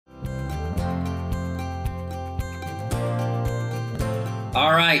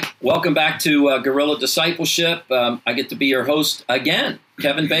All right. Welcome back to Guerrilla Discipleship. I get to be your host again,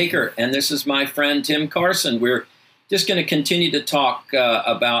 Kevin Baker, and this is my friend Tim Carson. We're just going to continue to talk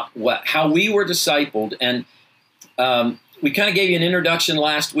about how we were discipled, and we kind of gave you an introduction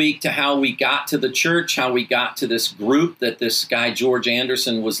last week to how we got to the church, how we got to this group that this guy George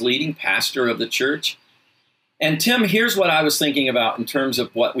Anderson was leading, pastor of the church. And Tim, here's what I was thinking about in terms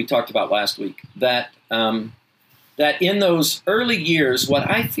of what we talked about last week, that in those early years, what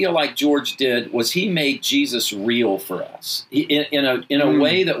I feel like George did was he made Jesus real for us in a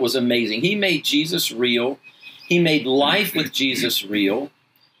way that was amazing. He made Jesus real. He made life with Jesus real.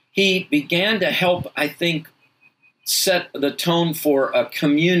 He began to help, I think, set the tone for a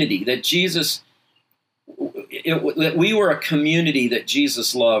community that that we were a community that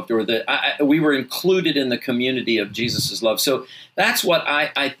Jesus loved, or that we were included in the community of Jesus's love. So that's what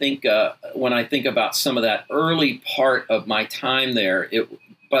I think when I think about some of that early part of my time there.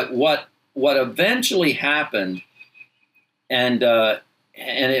 But what eventually happened, and I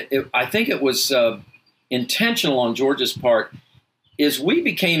think it was intentional on George's part, is we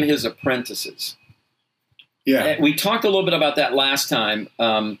became his apprentices. Yeah, we talked a little bit about that last time.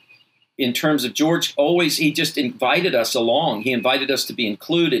 In terms of George, he just invited us along. He invited us to be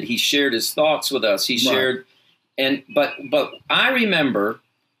included. He shared his thoughts with us. He shared, but I remember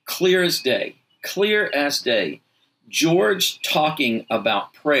clear as day, George talking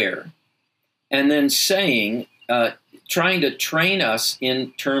about prayer, and then saying, trying to train us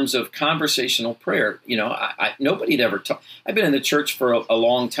in terms of conversational prayer. You know, nobody had ever taught. I've been in the church for a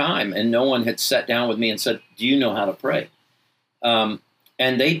long time, and no one had sat down with me and said, "Do you know how to pray?"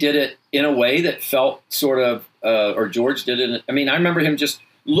 And they did it in a way that felt sort of, or George did it. I mean, I remember him just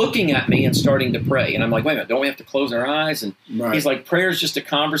looking at me and starting to pray. And I'm like, wait a minute, don't we have to close our eyes? And he's like, prayer is just a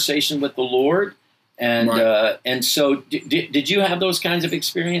conversation with the Lord. And and so did you have those kinds of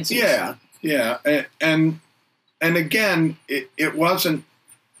experiences? Yeah. And again, it wasn't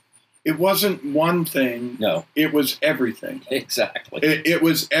one thing. No. It was everything. Exactly. It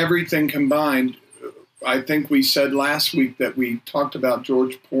was everything combined. I think we said last week that we talked about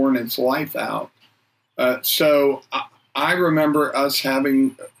George pouring his life out. So I remember us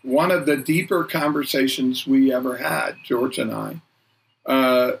having one of the deeper conversations we ever had, George and I,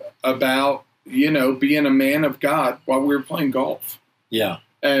 about, being a man of God while we were playing golf. Yeah.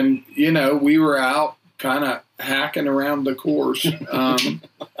 And, we were out kind of hacking around the course.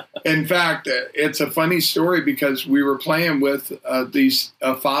 In fact, it's a funny story because we were playing with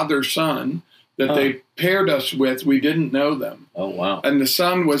a father-son that they paired us with. We didn't know them. Oh, wow. And the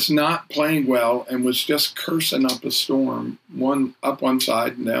son was not playing well and was just cursing up a storm, up one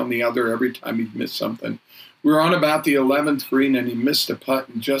side and down the other every time he'd miss something. We were on about the 11th green and he missed a putt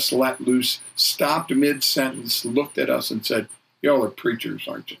and just let loose, stopped mid-sentence, looked at us and said, "Y'all are preachers,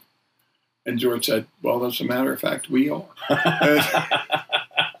 aren't you?" And George said, "Well, as a matter of fact, we are."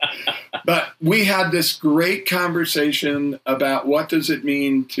 But we had this great conversation about what does it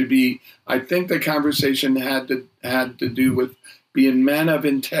mean to be. I think the conversation had to do with being men of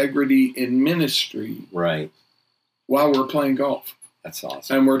integrity in ministry, right? While we're playing golf. That's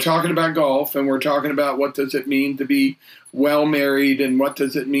awesome. And we're talking about golf, and we're talking about what does it mean to be well married, and what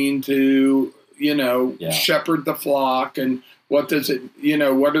does it mean to shepherd the flock, and what does it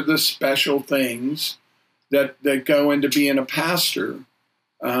what are the special things that go into being a pastor.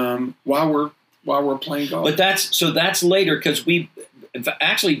 While we're playing golf. But that's later, because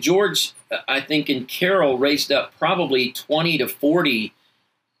actually George, I think, and Carol raised up probably 20 to 40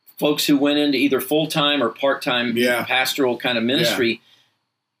 folks who went into either full-time or part-time pastoral kind of ministry. Yeah.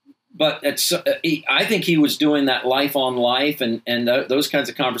 But I think he was doing that life on life and those kinds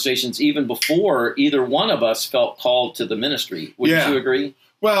of conversations even before either one of us felt called to the ministry. Wouldn't you agree?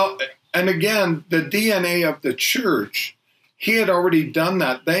 Well, and again, the DNA of the church, he had already done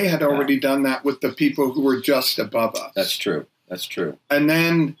that. They had already done that with the people who were just above us. That's true. That's true. And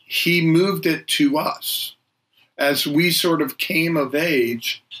then he moved it to us. As we sort of came of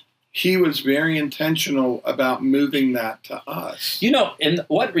age, he was very intentional about moving that to us. And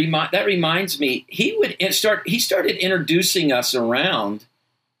that reminds me, he started introducing us around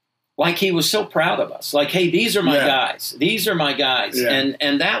like he was so proud of us. Like, hey, these are my guys. These are my guys. Yeah.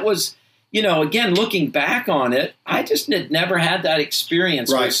 And that was, again, looking back on it, I just had never had that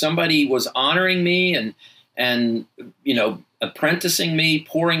experience where somebody was honoring me and apprenticing me,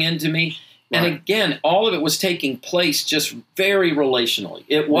 pouring into me. Right. And again, all of it was taking place just very relationally.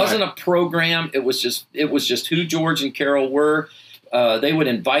 It wasn't a program. It was just who George and Carol were. They would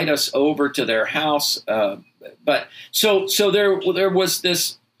invite us over to their house. But so there was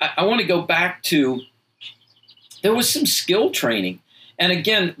this. I want to go back to. There was some skill training. And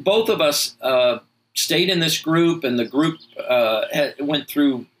again, both of us stayed in this group, and the group went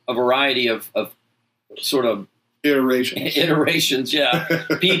through a variety of sort of iterations, yeah,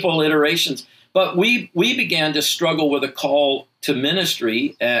 iterations. But we began to struggle with a call to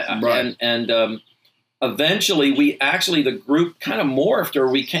ministry, Right. and eventually the group kind of morphed, or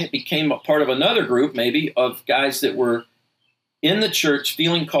we became a part of another group, maybe, of guys that were in the church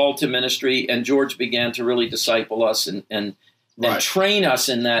feeling called to ministry, and George began to really disciple us and Right. train us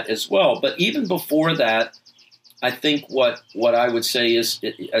in that as well. But even before that, I think what I would say is,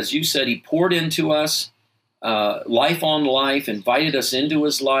 as you said, he poured into us, life on life, invited us into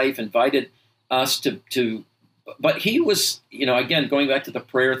his life, invited us to, but he was, again, going back to the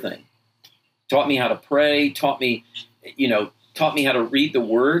prayer thing, taught me how to pray, taught me how to read the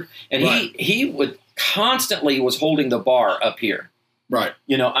word. And Right. he would constantly was holding the bar up here. Right.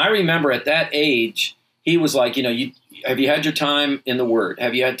 I remember at that age, he was like, have you had your time in the Word?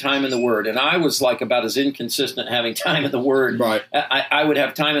 Have you had time in the Word? And I was like about as inconsistent having time in the Word. Right. I would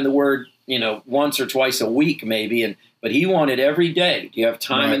have time in the Word, once or twice a week maybe, but he wanted every day. Do you have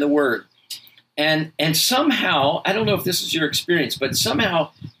time Right. in the Word? And somehow, I don't know if this is your experience, but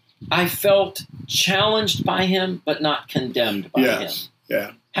somehow I felt challenged by him, but not condemned by him. Yes.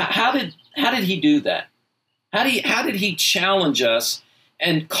 Yeah. How did he do that? How did he challenge us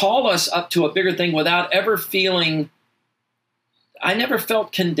and call us up to a bigger thing without ever feeling? I never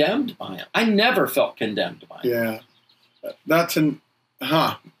felt condemned by him. I never felt condemned by him. Yeah. That's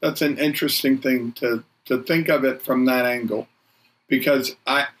an interesting thing to think of it from that angle, because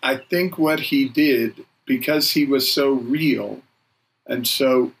I think what he did, because he was so real and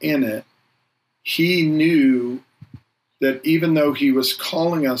so in it, he knew that even though he was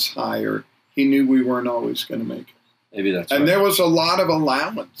calling us higher, he knew we weren't always going to make it. Maybe that's And right. there was a lot of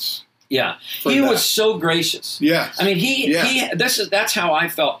allowance. Yeah, for he that. was so gracious. Yes. I mean, Yeah. that's how I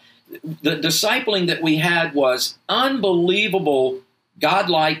felt. The discipling that we had was unbelievable,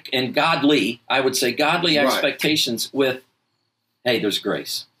 godlike and godly. I would say godly Right. expectations with, hey, there's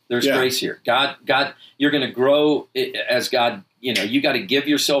grace. There's Yeah. grace here. God, you're going to grow as God. You got to give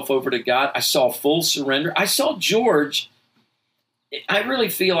yourself over to God. I saw full surrender. I saw George. I really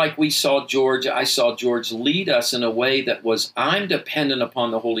feel like I saw George lead us in a way that was, I'm dependent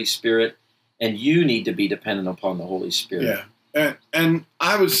upon the Holy Spirit, and you need to be dependent upon the Holy Spirit. Yeah. And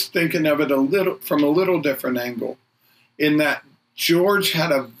I was thinking of it from a little different angle, in that George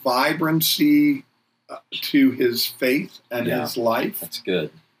had a vibrancy to his faith and Yeah. his life. That's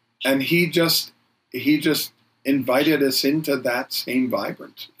good. And he just invited us into that same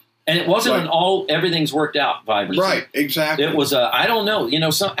vibrancy. And it wasn't Right. an everything's worked out vibrancy. Right, exactly. It was I don't know.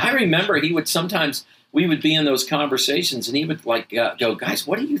 I remember we would be in those conversations, and he would go, guys,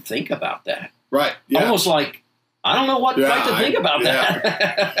 what do you think about that? Right, yeah. Almost like, I don't know what Yeah, to think about yeah.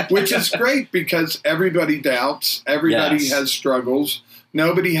 that. Which is great, because everybody doubts, everybody Yes. has struggles,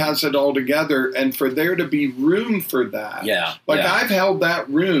 nobody has it all together, and for there to be room for that. Yeah. Like yeah, I've held that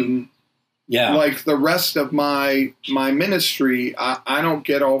room. yeah. Like the rest of my ministry, I don't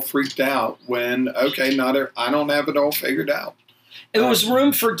get all freaked out when, I don't have it all figured out. It was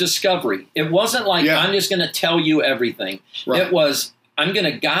room for discovery. It wasn't like, Yeah. I'm just going to tell you everything. Right. It was, I'm going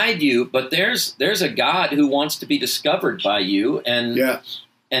to guide you, but there's a God who wants to be discovered by you, and Yes.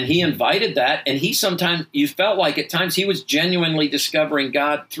 and he invited that, and you felt like at times he was genuinely discovering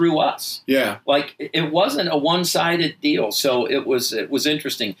God through us. Yeah. Like, it wasn't a one-sided deal. So it was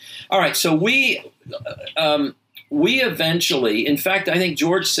interesting. All right, so we eventually, in fact, I think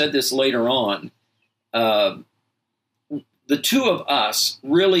George said this later on, the two of us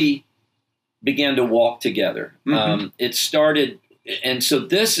really began to walk together. Mm-hmm. It started, and so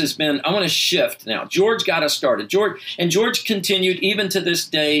this has been, I want to shift now. George got us started. George continued even to this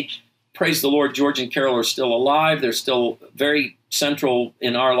day. Praise the Lord, George and Carol are still alive. They're still very central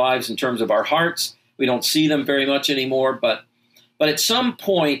in our lives in terms of our hearts. We don't see them very much anymore, but at some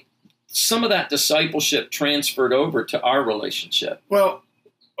point, some of that discipleship transferred over to our relationship. Well,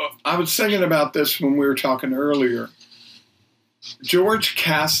 I was thinking about this when we were talking earlier. George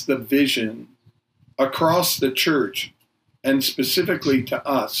cast the vision across the church, and specifically to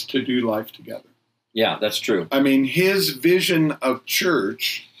us, to do life together. Yeah, that's true. I mean, his vision of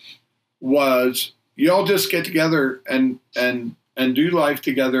church was, y'all just get together and do life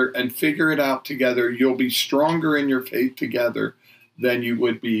together and figure it out together. You'll be stronger in your faith together than you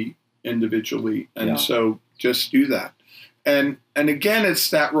would be individually. And Yeah. so just do that. And again,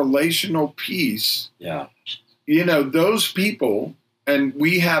 it's that relational piece. Yeah. Those people, and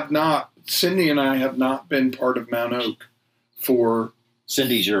Cindy and I have not been part of Mount Oak for,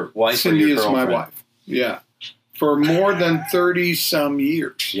 Cindy's your wife. Cindy or your is my girlfriend? wife. Yeah. for more than 30 some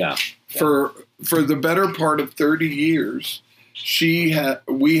years. Yeah. For the better part of 30 years, we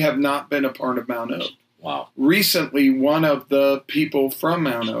have not been a part of Mount Oak. Wow. Recently, one of the people from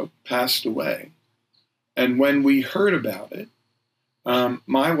Mount Oak passed away. And when we heard about it,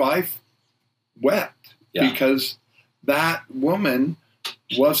 my wife wept because that woman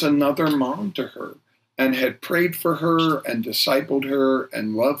was another mom to her and had prayed for her and discipled her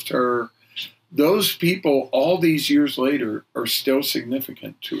and loved her. Those people, all these years later, are still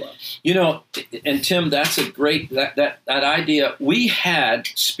significant to us. You know, and Tim, that's a great, that idea. We had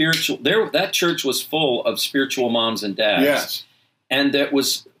that church was full of spiritual moms and dads. Yes. And that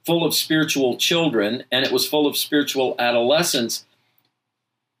was full of spiritual children, and it was full of spiritual adolescents.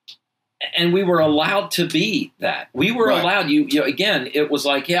 And we were allowed to be that. We were allowed, again, it was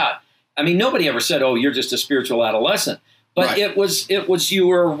like, nobody ever said, oh, you're just a spiritual adolescent. But it was you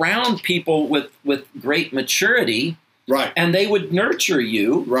were around people with great maturity, right? And they would nurture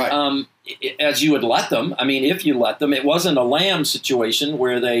you, right? As you would let them. I mean, if you let them, it wasn't a lamb situation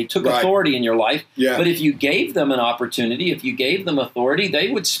where they took authority in your life. Yeah. But if you gave them an opportunity, if you gave them authority, they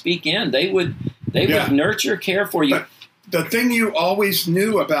would speak in. They would nurture, care for you. But the thing you always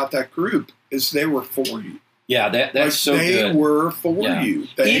knew about that group is they were for you. Yeah, that's so good. They were for you.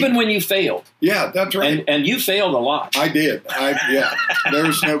 Even when you failed. Yeah, that's right. And you failed a lot. I did.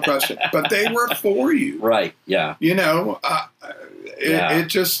 There's no question. But they were for you. Right, yeah. You know, it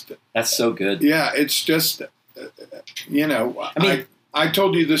just... That's so good. Yeah, it's just, I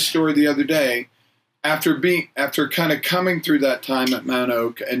told you this story the other day. After kind of coming through that time at Mount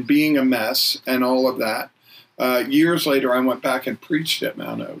Oak and being a mess and all of that, years later I went back and preached at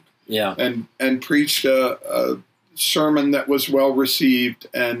Mount Oak. Yeah, and preached a sermon that was well received.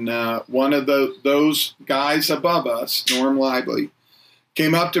 And one of those guys above us, Norm Lively,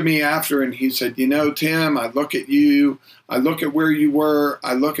 came up to me after and he said, Tim, I look at you, I look at where you were,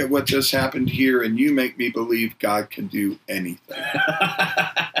 I look at what just happened here, and you make me believe God can do anything.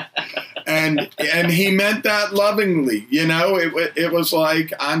 And he meant that lovingly. It was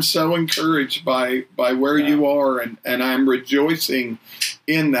like, I'm so encouraged by where you are, and I'm rejoicing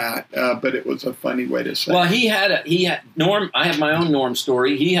in that. But it was a funny way to say. Well, he had Norm. I have my own Norm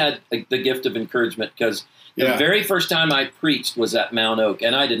story. He had the gift of encouragement because the very first time I preached was at Mount Oak,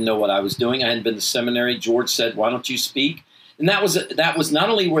 and I didn't know what I was doing. I hadn't been to seminary. George said, "Why don't you speak?" And that was not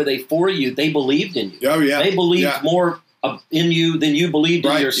only were they for you, they believed in you. Oh yeah, they believed more in you than you believed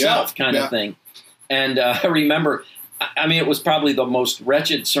in yourself, kind of thing. And I remember, it was probably the most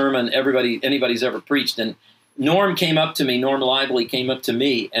wretched sermon anybody's ever preached. And Norm Lively came up to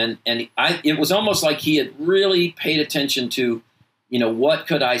me, and it was almost like he had really paid attention to, what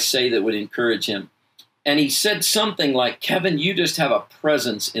could I say that would encourage him? And he said something like, Kevin, you just have a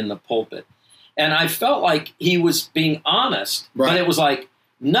presence in the pulpit. And I felt like he was being honest, but it was like,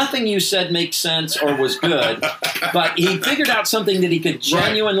 nothing you said makes sense or was good, but he figured out something that he could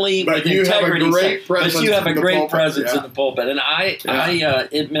genuinely, with integrity, but you have a great presence in the pulpit. And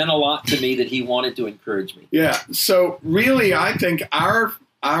it meant a lot to me that he wanted to encourage me. Yeah. So really, I think our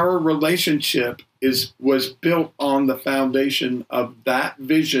relationship was built on the foundation of that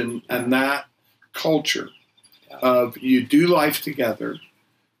vision and that culture of you do life together,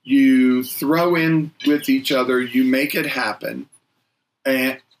 you throw in with each other, you make it happen.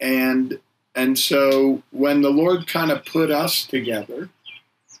 And so when the Lord kind of put us together,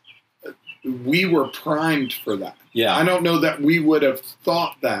 we were primed for that. Yeah. I don't know that we would have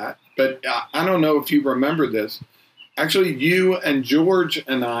thought that, but I don't know if you remember this. Actually, you and George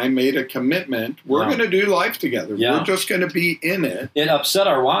and I made a commitment. We're going to do life together. Yeah. We're just going to be in it. It upset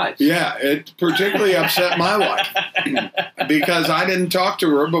our wives. Yeah, it particularly upset my wife because I didn't talk to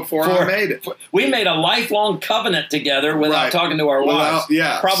her before I made it. We made a lifelong covenant together without talking to our wives.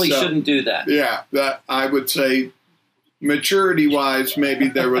 Probably shouldn't do that. Yeah, that I would say maturity-wise, maybe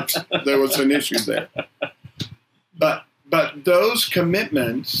there was an issue there. But those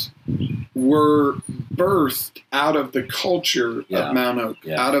commitments were birthed out of the culture of Mount Oak,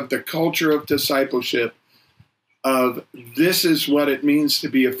 out of the culture of discipleship, of this is what it means to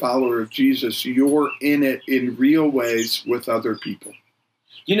be a follower of Jesus. You're in it in real ways with other people.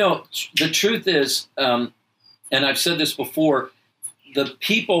 The truth is, and I've said this before, the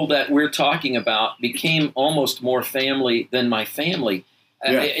people that we're talking about became almost more family than my family.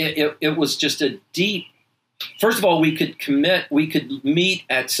 Yeah. It was just a deep, first of all, we could meet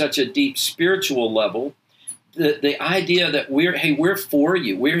at such a deep spiritual level. The idea that we're for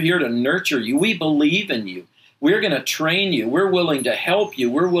you. We're here to nurture you. We believe in you. We're going to train you. We're willing to help you.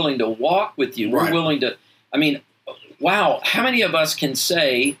 We're willing to walk with you. We're willing to, wow, how many of us can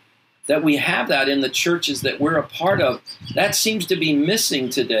say that we have that in the churches that we're a part of. That seems to be missing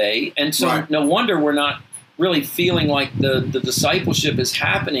today. And so Right. no wonder we're not really feeling like the discipleship is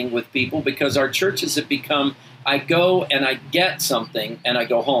happening with people, because our churches have become, I go and I get something and I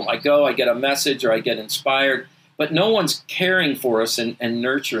go home. I go, I get a message, or I get inspired, but no one's caring for us and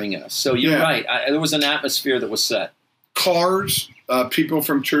nurturing us. So you're Yeah. right. There was an atmosphere that was set. Cars, people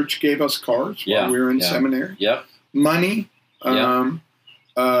from church gave us cars Yeah, while we were in yeah. seminary. Yep. Money. Yeah.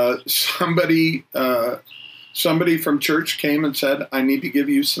 Somebody from church came and said, I need to give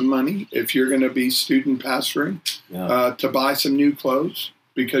you some money if you're going to be student pastoring Yeah. to buy some new clothes,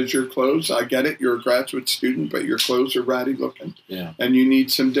 because your clothes, I get it, you're a graduate student, but your clothes are ratty looking Yeah. and you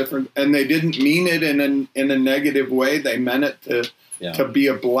need some different, and they didn't mean it in a negative way. They meant it Yeah. to be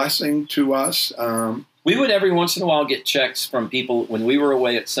a blessing to us. We would every once in a while get checks from people when we were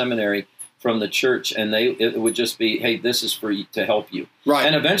away at seminary from the church, and it would just be, hey, this is for you, to help you. Right.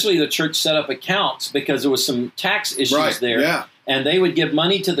 And eventually the church set up accounts because there was some tax issues Right. there. Yeah. And they would give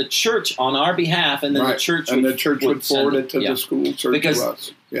money to the church on our behalf, and then Right. the church and would, the church would would forward send it to yeah. the schools or Because, to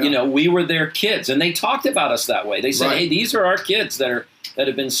us. Yeah. You know, we were their kids, and they talked about us that way. They said, Right. hey, these are our kids that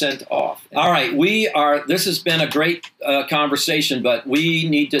have been sent off. All right, this has been a great conversation, but we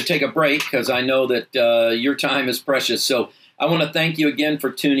need to take a break because I know that your time is precious. So I want to thank you again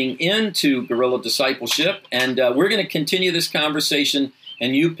for tuning in to Guerrilla Discipleship, and we're going to continue this conversation,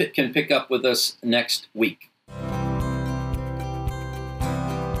 and you can pick up with us next week.